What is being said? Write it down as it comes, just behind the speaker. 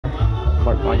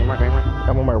Mark, on your mark, right mark.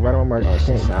 I'm on my right on my mark. Oh,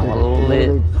 shit, sound a little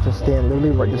lit. Just stand,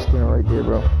 literally right, just stand right there,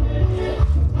 bro.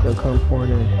 They'll come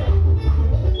pouring in.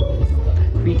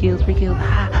 3 kills, 3 kills.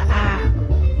 Ha, ha.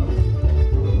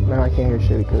 Now I can't hear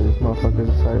shit because this motherfucker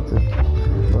decided to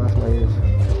blast my ears.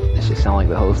 That shit sound like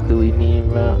the whole Stewie meme,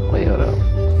 bro. Wait, hold up.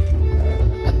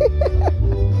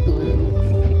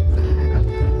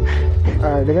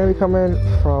 Alright, they're gonna be coming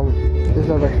from this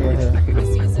direction right here.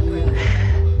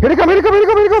 Here they come, here they come, here they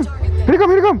come, here they come! Here they come,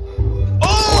 here they come!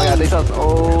 Oh my god, they saw.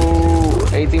 Oh,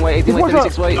 18 weight, 18 weight,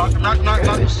 36 weight. Knock.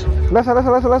 Left side, left side,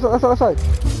 left side, left side, left side.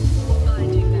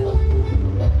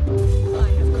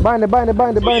 Bind it.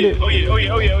 Oh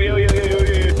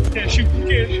yeah. Can't shoot.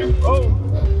 Oh.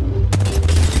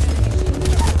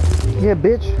 Yeah,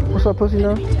 bitch. What's up, pussy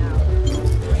now?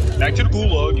 Back to the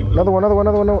gulag. Another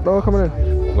one coming in.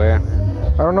 Where?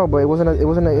 I don't know, but it wasn't an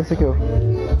insta kill.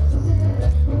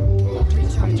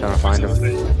 I'm trying to find him.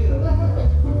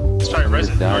 Let's try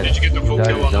resin. Or did you get the full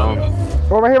kill on the...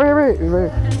 Oh, right here.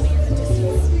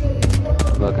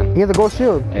 Looking. He has a gold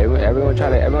shield. Everyone try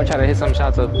to hit some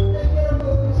shots up.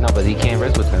 No, but he can't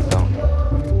rest with him though.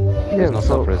 There's no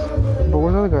self-rest. But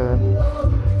where's the other guy then?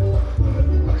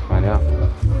 Let's find out.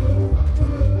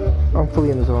 I'm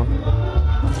fully in the zone.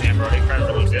 Damn, bro, they can't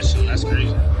reload this soon. That's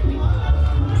crazy.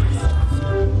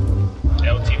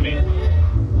 L teammate.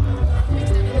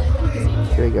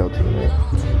 There you go, teammate.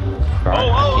 Bro,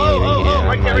 Oh,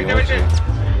 right there.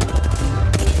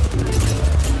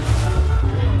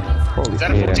 Holy Is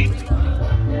that a shit. full team? I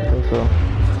think so.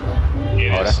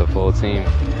 Yeah, Oh, that's a full team.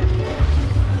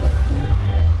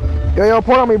 Yo,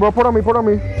 port on me, bro. Port on me.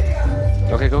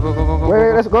 Okay, go.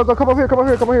 Wait, let's go. Come over here.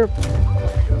 Port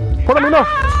on me, no.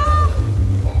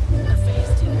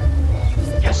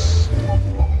 Yes.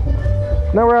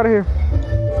 Now we're out of here.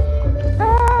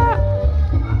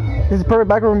 This is perfect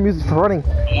background music for running.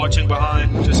 I'm watching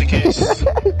behind, just in case.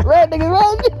 Run, nigga,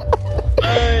 run!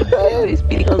 Hey,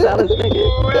 Speedy Gonzalez, nigga.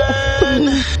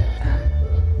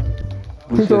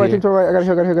 Team to right. I got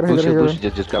here. Blue shield,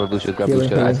 just grab a blue shield,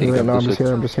 I see you got No, I'm blue just shield.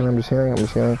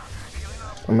 healing.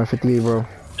 I'm at 58, bro. I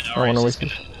don't wanna waste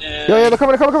it. Yeah. Yo, they're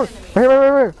coming. Right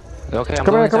here. Okay, I'm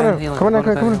Come going in. inside healing. Come in.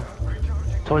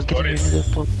 Towards getting you to the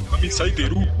full. I'm inside the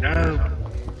room now.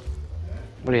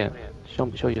 What are you at?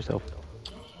 Show yourself.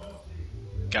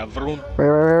 Cabrón.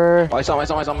 Right. Oh, I saw him.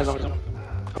 I'm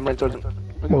running towards him.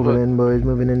 Moving in, boys.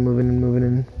 Moving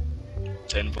in.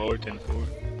 10-4.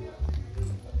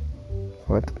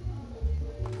 What?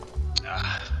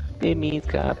 It means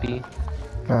copy.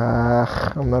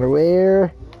 I'm not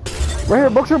aware. Right here,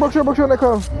 box here on that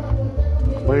car.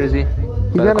 Where is he?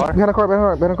 He's behind a car. I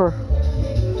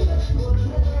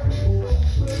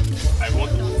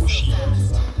want the push.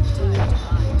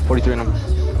 43 on him.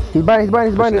 He's buying it.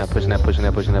 Pushing that hard.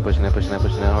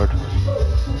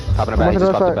 Hopping the bat, he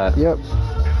just popped the bat. Yep.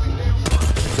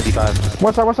 55.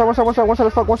 One side as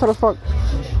fuck.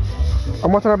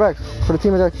 I'm watching our backs for the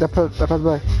team that passed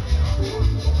by.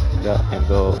 Yeah, and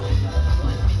go.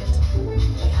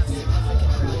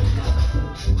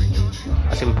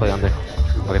 I see him play under.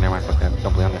 Okay, never mind, fuck that.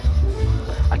 Don't play under.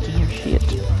 I can't hear shit.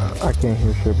 I can't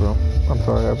hear shit, bro. I'm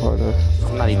sorry, I apologize.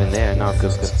 I'm not even there. No,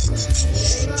 good.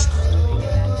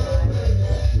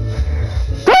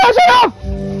 Turn shit off!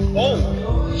 Oh!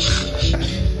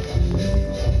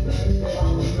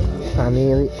 I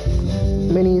need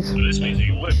minis. So this means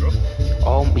you would, bro.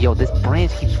 Oh, yo, this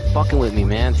branch keeps fucking with me,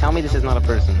 man. Tell me this is not a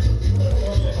person.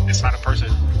 It's not a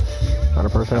person. Not a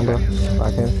person, bro.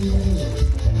 I can.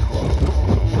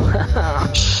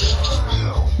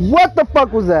 What the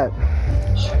fuck was that?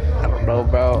 I don't know,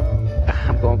 bro.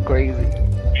 I'm going crazy.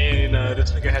 And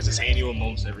this nigga has his annual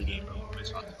moments every game, bro.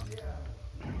 It's fine.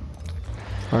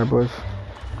 Alright, boys.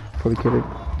 Fully kitted.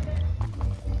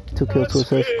 2 kills, 2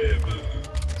 assists.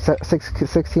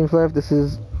 Six teams left. This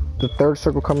is the third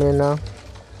circle coming in now.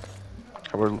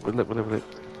 We're lit.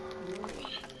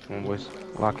 Come on, boys.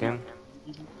 Lock in.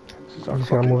 Just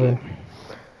gotta move in.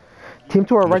 Team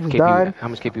to our right just died. How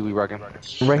much KP we rocking?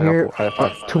 Right here,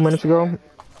 2 minutes ago.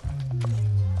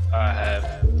 I have...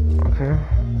 Okay.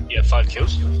 Yeah, 5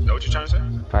 kills? Is that what you're trying to say?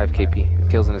 5 KP.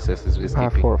 Kills and assists is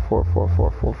KP. 4.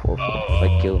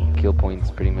 Like kill points,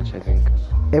 pretty much, I think.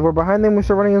 If we're behind them, we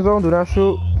start running in zone. Do not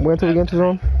shoot. Wait until we get into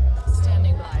zone.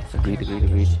 Standing by. Agreed. Just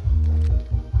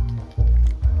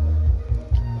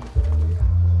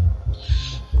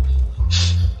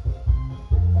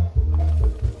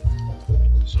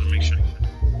want to make sure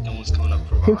no one's coming up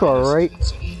from Team to our right. I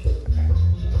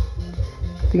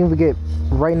think if we get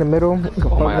right in the middle.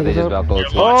 Oh my god, they just about both.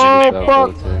 Oh,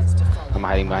 fuck. I'm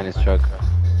hiding behind his truck.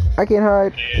 I can't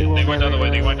hide. Yeah, they went the other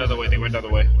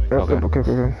way. Okay.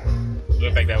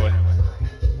 Went back that way.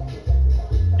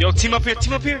 Yo, team up here,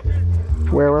 team up here.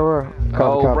 Where? Oh,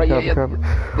 Copy, right, copy, yeah. copy.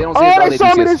 They don't see Oh, us. they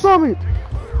saw me, they saw me!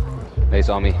 They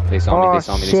saw me. They saw me. Oh, They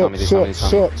saw me. They saw me. They saw me. They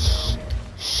saw me.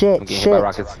 Shit, I'm getting hit by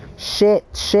rockets.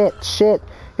 shit.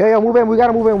 Yo, move in, we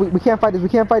gotta move in. We can't fight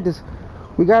this.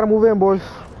 We gotta move in, boys.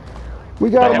 We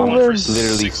gotta move in.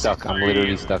 Literally stuck. I'm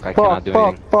literally stuck. I cannot do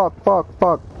anything. Fuck.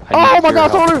 I Oh need my your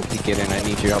god, help Solar! to get in. I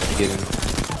need your help to get in.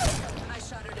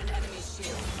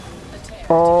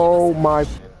 Oh my.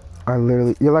 I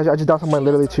literally. Yo, I just downed someone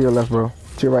literally to your left, bro.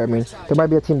 To your right, I mean. There might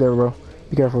be a team there, bro.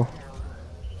 Be careful.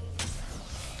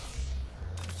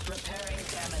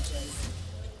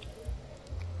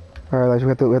 Alright, Elijah, we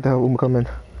have to help him come in.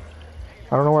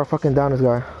 I don't know where I fucking down this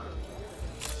guy.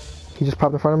 He just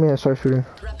popped in front of me and started shooting.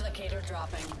 Replicator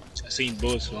dropping. I seen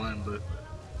bullets flying, but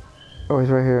Oh, he's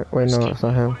right here. Wait, no, it's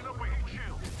not him.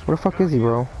 Where the fuck is he,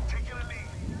 bro?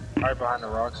 right behind the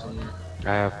rocks somewhere. I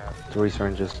have 3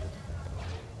 syringes.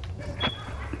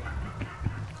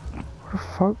 What the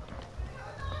fuck?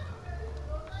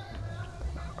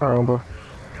 Alright, bro.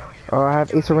 I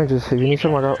have 8 syringes. If you need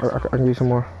some, I can give you some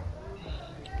more.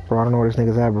 Bro, I don't know where this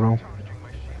nigga's at, bro.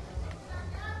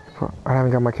 I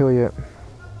haven't got my kill yet.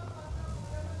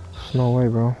 There's no way,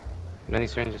 bro. Many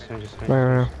syringes.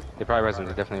 Right. They probably resin.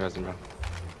 They definitely resin, bro.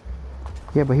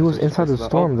 Yeah, but he was inside the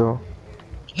storm, though.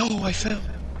 No, I fell.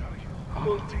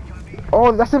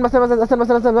 Oh, that's him. That's them, bro. That's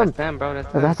them.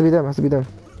 That has to be them.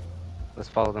 Let's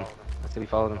follow them. I say we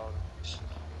follow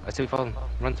them.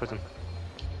 Run towards them.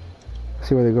 Let's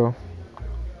see where they go.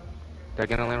 They're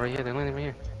gonna land right here. They're landing right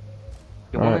here.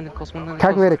 Yo, All one right. landing close, one landing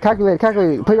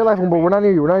Calculate. Play your life, bro. We're not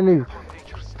near you.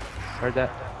 close. Heard that.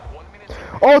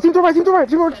 Oh, team to right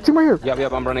here.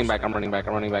 Yep. I'm running back. I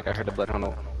heard the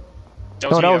bloodhound.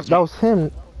 That was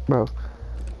him, bro.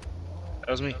 That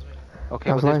was me. Okay,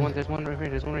 I but was lying. there's one right here.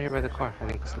 There's one right here by the car. I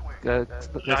think. Nah,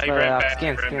 he ran back.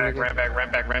 Scan.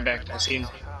 Ran back. I seen.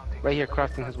 Right here,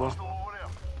 crafting as well.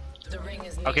 The ring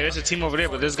is Okay, there's a team over there,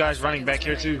 but this guy's running back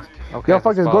here too. Okay. Yo,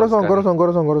 fuck this. Go to zone. Follow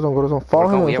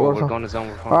him. We're going to zone.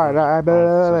 Alright,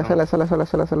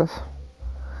 let's.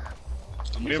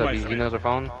 He knows our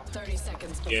phone. 30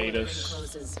 seconds before Yeah, he the ring does.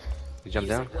 closes. You jump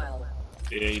down. Well,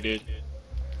 Yeah, he did.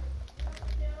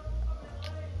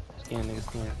 Scan, nigga,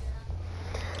 scan.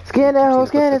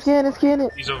 Scan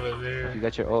it. He's over there. If you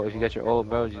got your ult,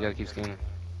 bro, you gotta keep scanning.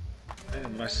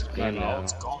 Man, my Damn,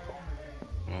 ult's gone.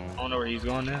 I don't know where he's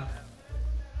going now.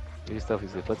 You still see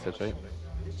the footsteps, right?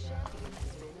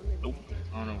 Nope.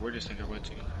 I don't know where this nigga went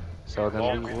to. So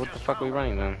then, what the fuck are we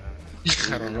running then?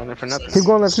 I don't know. Running for nothing. Keep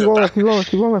going left. This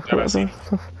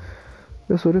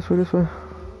way.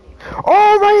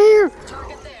 Oh, right here!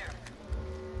 target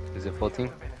there. Is it full team?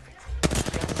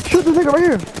 Shoot this nigga right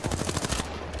here!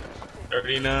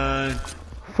 39.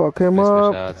 Fuck him Miss my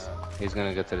up. shots. He's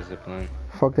gonna get to the zip line.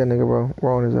 Fuck that nigga, bro.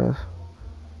 We're on his ass.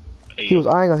 Hey, He was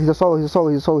eyeing us. He's a solo.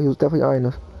 He was definitely eyeing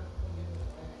us.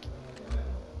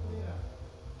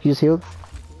 He just healed.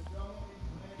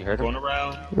 You heard him? going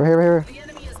around. Right here. The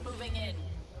enemy is moving in.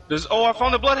 I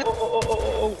found the blood.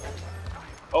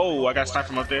 Oh, I got sniped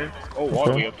from up there. Oh, all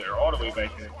the way up there. All the way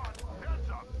back there.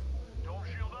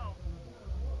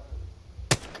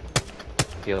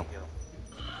 Heal.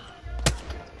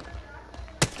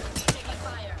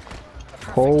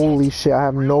 Holy shit! I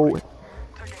have no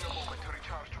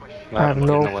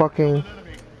fucking.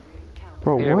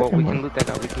 Bro, Here, what? well, we am I- can loot that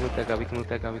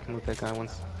guy.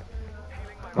 Once.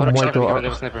 Oh my sniper, god. they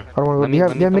have a sniper. I don't wanna- Let me you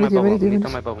have throw my minutes, you have bubble. minutes, you Let me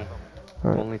have throw my bubble.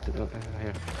 Alright. Only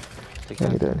here. Take Yeah,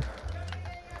 he that. did.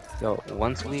 So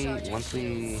once we,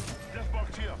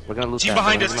 we're gonna loot Team that.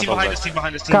 behind We're us. gonna Team bubble behind that. us. Team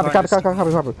behind us. Copy.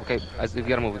 Okay, we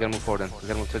gotta move. We gotta move forward then. We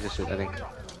gotta move to this shit, I think.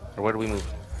 Or where do we move?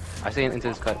 I say into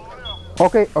this cut.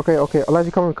 Okay.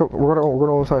 Elijah, come. We're gonna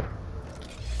on the side.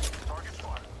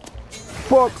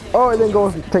 Fuck! Oh, it didn't go.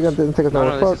 Take us No,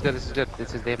 nowhere. this Fuck. is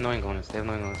good. They have no angle on us.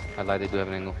 I lied, they do have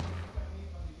an angle.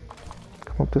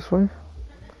 Come up this way.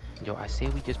 Yo, I say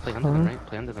we just play under them, right?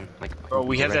 Play under them. Like, Bro,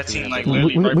 we have that team like We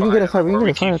literally right can get behind inside. We can get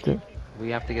inside. I us. think. we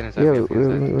have to get inside. Yeah, we we have to get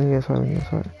inside. can get inside. We can get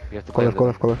inside. We have to Go play left.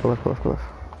 under them. Go left.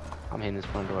 I'm hitting this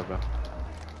front door,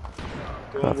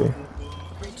 bro. Copy.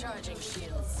 Recharging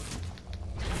shields.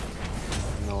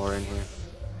 No, we're in here.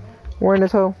 We're in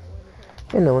this hole.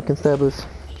 And no one can stab us.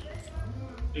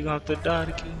 You gonna have to die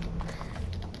again.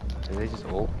 Did they just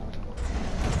ult?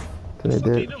 Then they What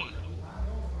they did. doing?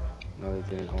 No,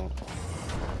 they didn't ult.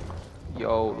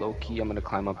 Yo, low key, I'm gonna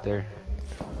climb up there.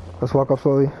 Let's walk up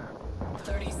slowly.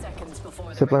 30 seconds before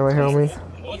the Zip line right here on me.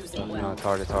 Use it No, well. it's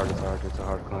hard. It's a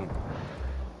hard climb.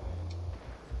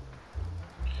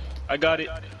 I got it.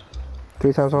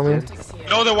 3 times on me. Tactics here.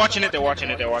 No, they're watching it.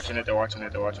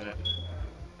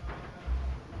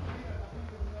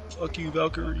 Fuck you,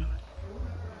 Valkyrie.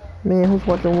 Man, who's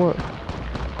watching what?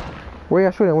 Where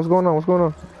y'all shooting? What's going on? What's going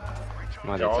on? I'm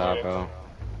on the top, bro.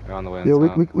 We're on the way. Yo,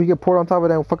 we get poured on top of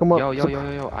that and fuck them up.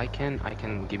 Yo. I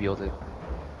can give you all the.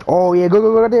 Oh yeah, go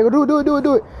right there. Go do it.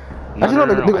 No, Actually, no,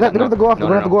 they're gonna have to go off. They're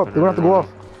gonna have to go up. They're gonna have to go off.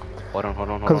 Hold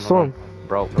on. Cause storm.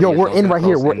 Bro, Yo, we're in right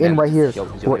here. We're in right here.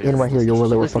 We're in right here. Yo,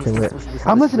 we're fucking lit.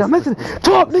 I'm listening.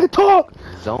 Talk, nigga, talk.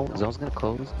 Zone's gonna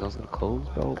close.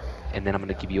 Bro. And then I'm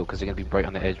gonna give you because they're gonna be right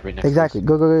on the edge, right next. Exactly.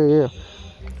 To us. Go, yeah.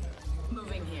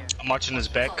 Moving here. I'm watching this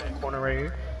back corner right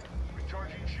here.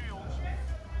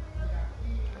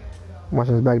 I'm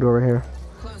watching this back door right here.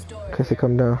 Closed door. In case they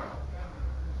come down.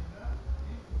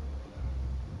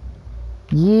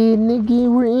 Yeah, nigga,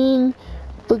 we're in.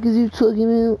 Fuck is you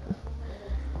talking about?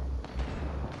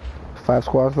 5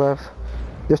 squads left.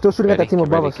 They're still shooting at that team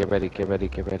above us. Get ready.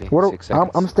 What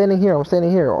I'm standing here.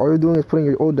 All you're doing is putting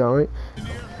your ult down, right?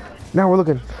 Now we're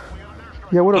looking.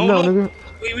 Yeah, what up now, nigga?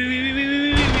 Wait.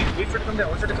 Wait for it to come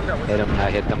down. I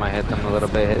hit them a little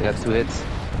bit. Got 2 hits.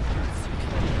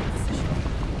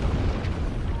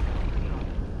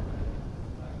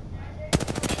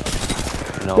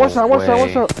 No One shot.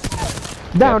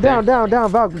 Down, Yeah,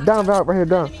 Valk, right here,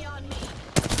 down.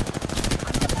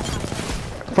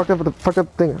 Fucked up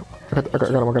thing. I got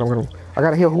him. I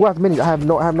got a heal. Who has minis? I have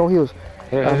no heals.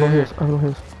 I have no heals.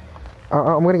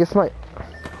 I'm gonna get sniped.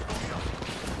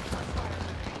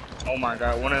 Oh my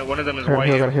god, one of them is I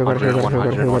white. got a heal.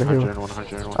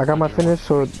 100. I got my finish,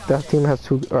 so that team has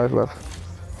 2 guys left.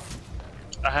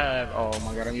 I have. Oh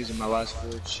my god, I'm using my last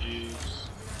 4 cheese.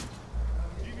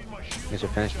 Here's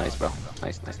your finish. Nice, bro.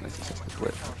 Nice.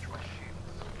 Flip.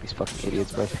 These fucking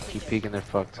idiots, bro. Keep peeking, they're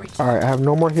fucked. Alright, I have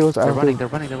no more heals. They're running.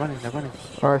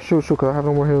 Alright, shoot, cause I have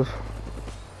no more heals.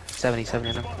 70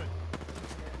 in them.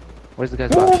 Where's the guy's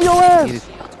Move box? your ass!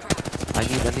 I need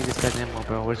this guy's ammo,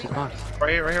 bro. Where's his box?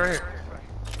 Right here.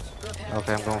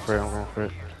 Okay, I'm going for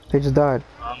it. They just died.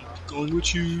 I'm going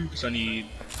with you, because I need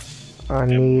I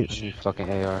need fucking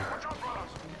AR.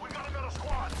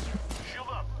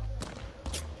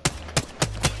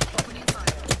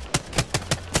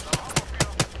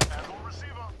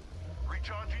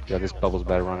 Yeah, this bubble's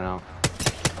better run out.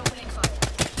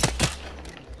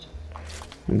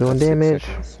 I'm doing damage.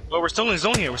 Well, we're still in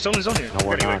zone here. No,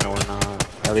 we're not.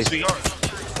 At least we are.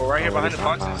 We're right here behind the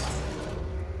boxes.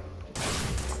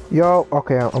 Yo,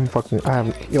 okay, I'm fucking.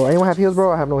 Yo, anyone have heals,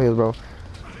 bro? I have no heals, bro.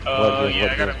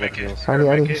 Yeah, I gotta make it. I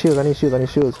need shields. I need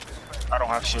shields. I don't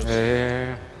have shields.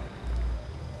 Hey.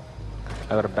 I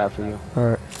got a bat for you.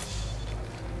 Alright.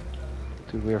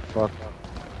 Dude, we're fucked.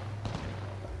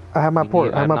 I have my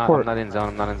port. I'm not in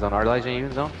zone. Are Elijah, you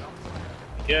in zone?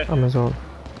 Yeah. I'm in zone.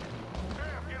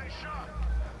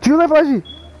 To your left, Elijah!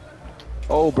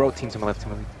 Oh, bro, team to my left.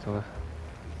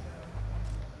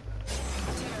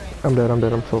 I'm dead. I'm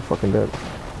so fucking dead.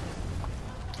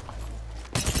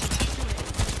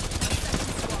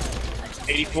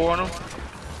 $84 on him.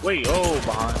 Wait,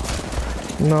 behind.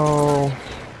 No.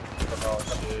 Oh,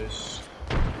 shit.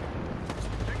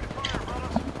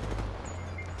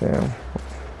 Damn.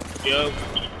 Yo.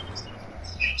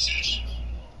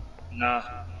 Nah.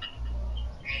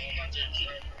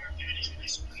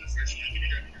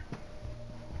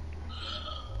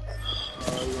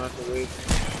 You have to wait.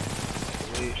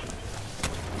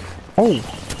 Oh.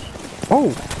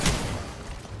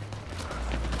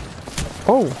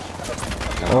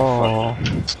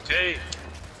 Okay.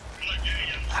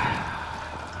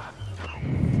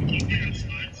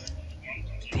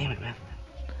 Damn it, man.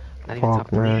 Not even Fuck, top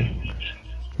 3. man.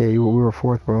 Yeah, we were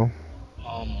 4th, bro.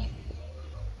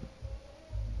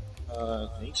 I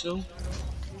think so.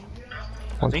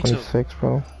 126,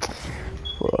 bro.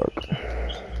 Fuck.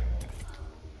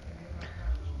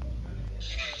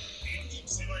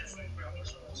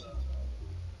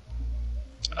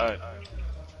 Alright.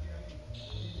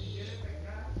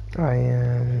 I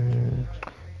am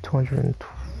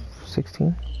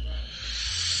 216.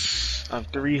 I'm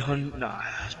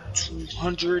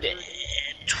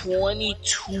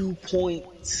 222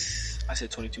 points. I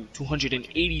said 22.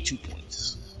 282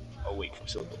 points away from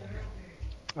silver.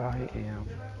 I am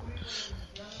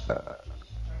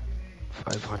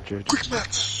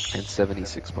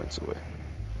 576 points away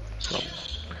from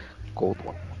gold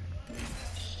 1.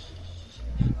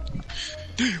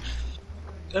 Damn,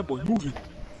 that boy moving.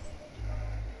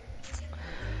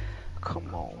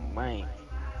 Come on, man.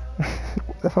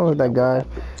 That sounds like that guy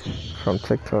from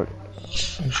TikTok.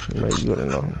 Maybe you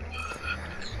wouldn't know him.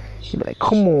 He'd be like,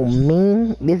 come on,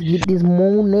 man. Let's get this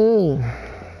money.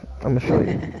 I'm gonna show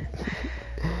you.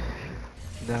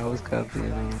 That was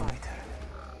copying.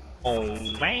 Oh,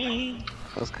 man.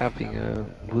 I was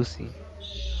copying Lucy.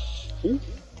 Ooh.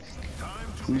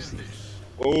 Pussy.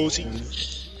 Oh, see.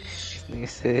 Nigga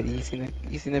said, you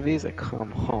seen the video? He's like,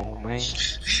 come home, man.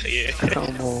 Yeah.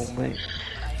 Come on, man.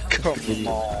 Come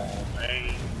Video. on,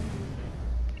 man.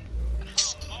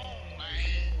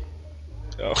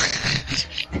 Oh.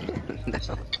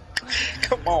 No.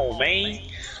 Come on, man.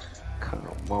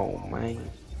 Come on,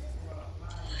 man.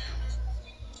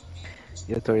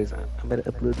 Yo, Torres, I'm about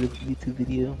to upload this YouTube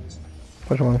video.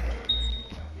 Which one?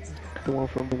 The one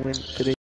from the win today.